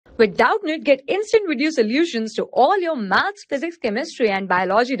With Doubtnut, get instant video solutions to all your maths, physics, chemistry, and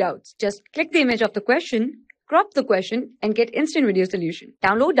biology doubts. Just click the image of the question, crop the question, and get instant video solution.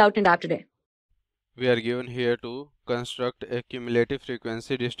 Download Doubtnut app today. We are given here to construct a cumulative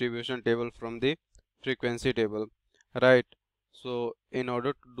frequency distribution table from the frequency table, right? So in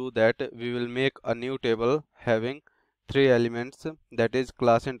order to do that, we will make a new table having three elements, that is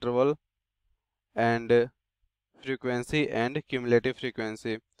class interval and frequency and cumulative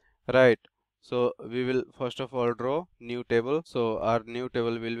frequency, right? So we will first of all draw new table. So our new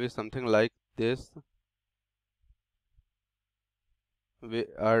table will be something like this. We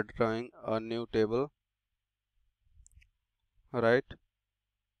are drawing a new table, right?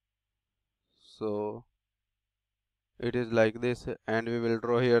 So it is like this, and we will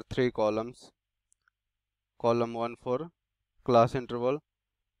draw here three columns. Column 1 for class interval,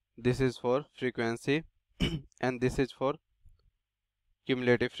 this is for frequency and this is for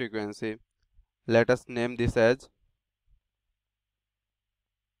cumulative frequency. Let us name this as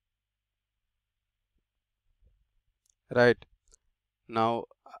right. Now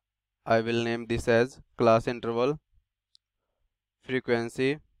I will name this as class interval,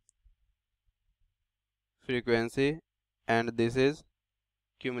 frequency, and this is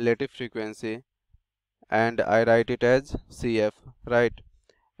cumulative frequency, and I write it as CF, right?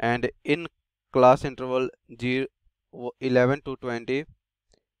 And in class interval 11 to 20,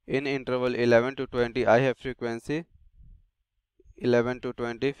 in interval 11 to 20 I have frequency 11 to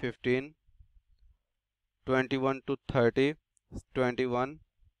 20 15, 21 to 30 21,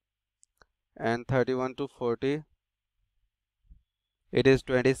 and 31 to 40 it is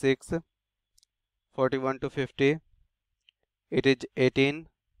 26, 41 to 50 it is 18,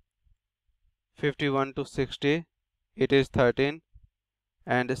 51 to 60 it is 13,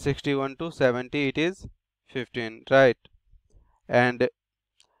 and 61 to 70 it is 15, right? And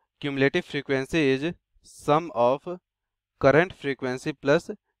cumulative frequency is sum of current frequency plus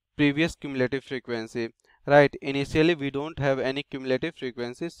previous cumulative frequency, right? Initially we don't have any cumulative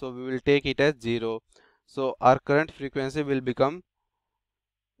frequency, so we will take it as 0. So our current frequency will become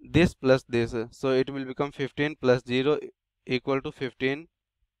this plus this, so it will become 15 plus 0 equal to 15.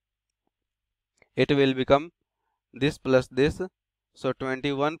 It will become this plus this, so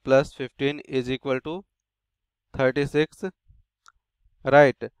 21 plus 15 is equal to 36,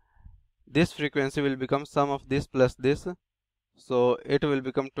 right? This frequency will become sum of this plus this, so it will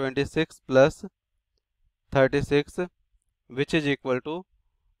become 26 plus 36, which is equal to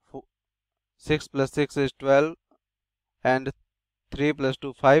 6 plus 6 is 12, and 3 plus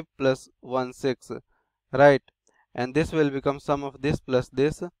 2 5 plus 1 6, right? And this will become sum of this plus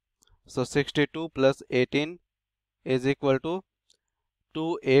this, so 62 plus 18 is equal to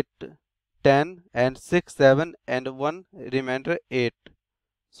 2 8 10 and 6 7 and 1 remainder 8,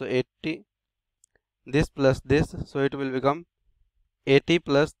 so 80. This plus this, so it will become 80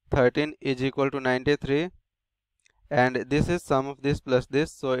 plus 13 is equal to 93, and this is sum of this plus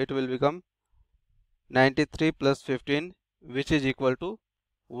this, so it will become 93 plus 15, which is equal to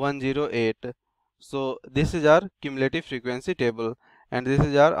 108. So this is our cumulative frequency table, and this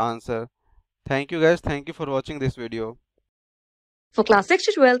is our answer. Thank you guys, thank you for watching this video. For class 6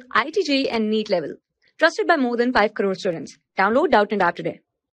 to 12, IIT JEE and NEET level. Trusted by more than 5 crore students. Download Doubtnut app today.